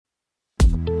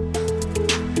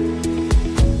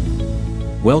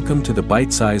Welcome to the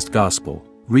Bite-Sized Gospel.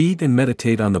 Read and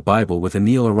meditate on the Bible with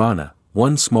Anil Arana,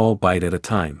 one small bite at a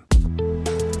time.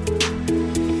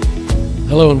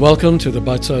 Hello and welcome to the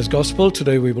Bite-Sized Gospel.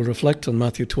 Today we will reflect on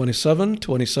Matthew 27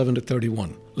 to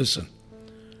 31. Listen.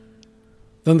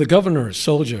 Then the governor's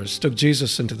soldiers took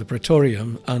Jesus into the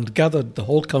praetorium and gathered the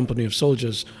whole company of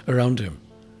soldiers around him.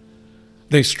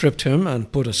 They stripped him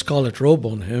and put a scarlet robe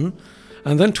on him,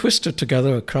 and then twisted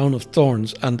together a crown of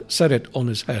thorns and set it on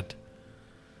his head.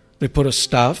 They put a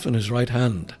staff in his right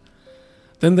hand.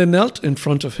 Then they knelt in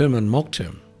front of him and mocked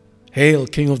him. "Hail,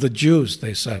 King of the Jews,"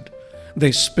 they said.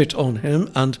 They spit on him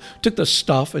and took the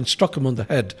staff and struck him on the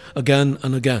head again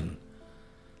and again.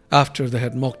 After they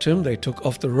had mocked him, they took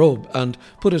off the robe and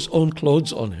put his own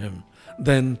clothes on him.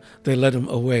 Then they led him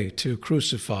away to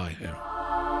crucify him.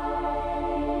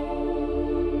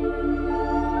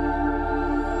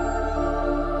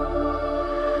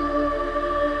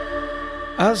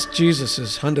 As Jesus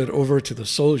is handed over to the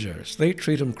soldiers, they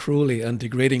treat him cruelly and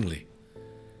degradingly.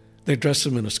 They dress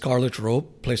him in a scarlet robe,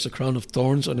 place a crown of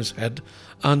thorns on his head,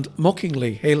 and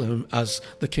mockingly hail him as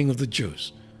the King of the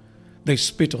Jews. They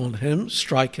spit on him,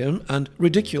 strike him, and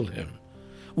ridicule him.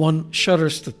 One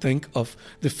shudders to think of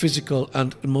the physical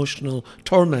and emotional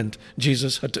torment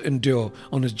Jesus had to endure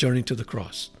on his journey to the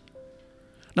cross.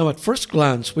 Now, at first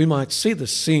glance, we might see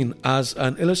this scene as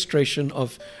an illustration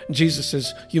of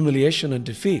Jesus' humiliation and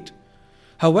defeat.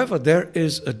 However, there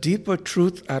is a deeper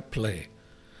truth at play.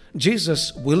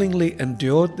 Jesus willingly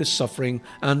endured this suffering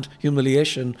and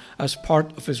humiliation as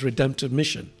part of his redemptive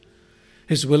mission.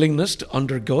 His willingness to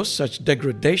undergo such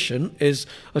degradation is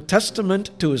a testament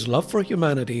to his love for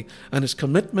humanity and his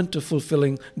commitment to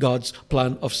fulfilling God's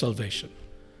plan of salvation.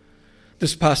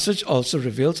 This passage also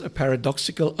reveals a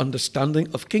paradoxical understanding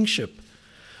of kingship.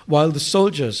 While the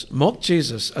soldiers mocked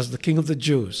Jesus as the King of the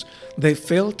Jews, they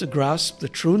failed to grasp the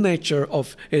true nature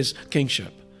of his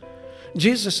kingship.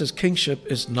 Jesus' kingship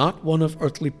is not one of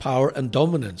earthly power and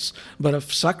dominance, but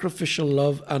of sacrificial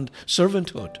love and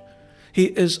servanthood. He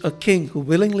is a king who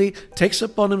willingly takes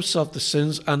upon himself the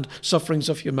sins and sufferings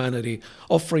of humanity,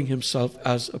 offering himself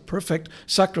as a perfect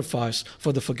sacrifice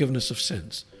for the forgiveness of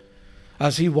sins.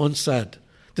 As he once said,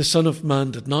 "The Son of Man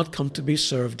did not come to be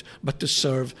served, but to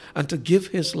serve and to give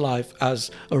his life as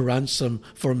a ransom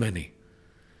for many."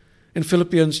 In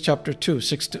Philippians chapter 2,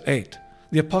 6-8,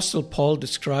 the Apostle Paul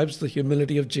describes the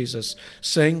humility of Jesus,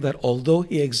 saying that although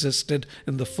he existed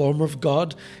in the form of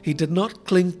God, he did not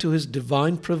cling to his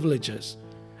divine privileges.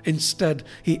 Instead,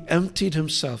 he emptied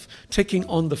himself, taking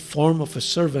on the form of a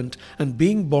servant and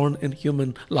being born in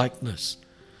human likeness.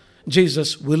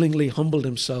 Jesus willingly humbled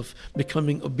himself,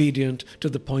 becoming obedient to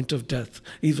the point of death,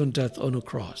 even death on a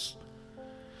cross.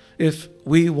 If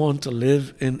we want to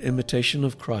live in imitation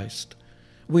of Christ,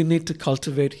 we need to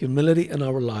cultivate humility in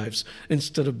our lives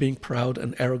instead of being proud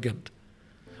and arrogant.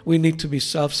 We need to be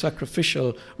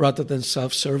self-sacrificial rather than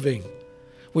self-serving.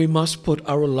 We must put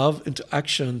our love into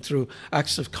action through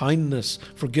acts of kindness,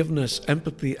 forgiveness,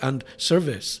 empathy, and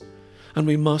service. And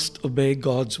we must obey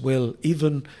God's will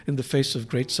even in the face of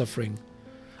great suffering.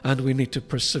 And we need to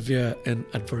persevere in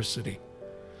adversity.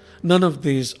 None of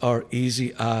these are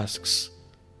easy asks,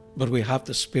 but we have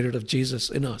the Spirit of Jesus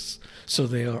in us, so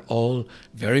they are all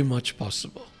very much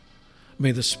possible.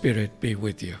 May the Spirit be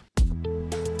with you.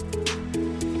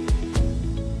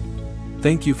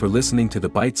 Thank you for listening to the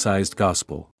Bite-Sized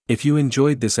Gospel. If you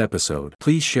enjoyed this episode,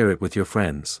 please share it with your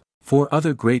friends. For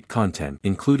other great content,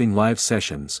 including live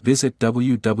sessions, visit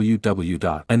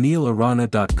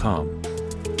www.anilarana.com.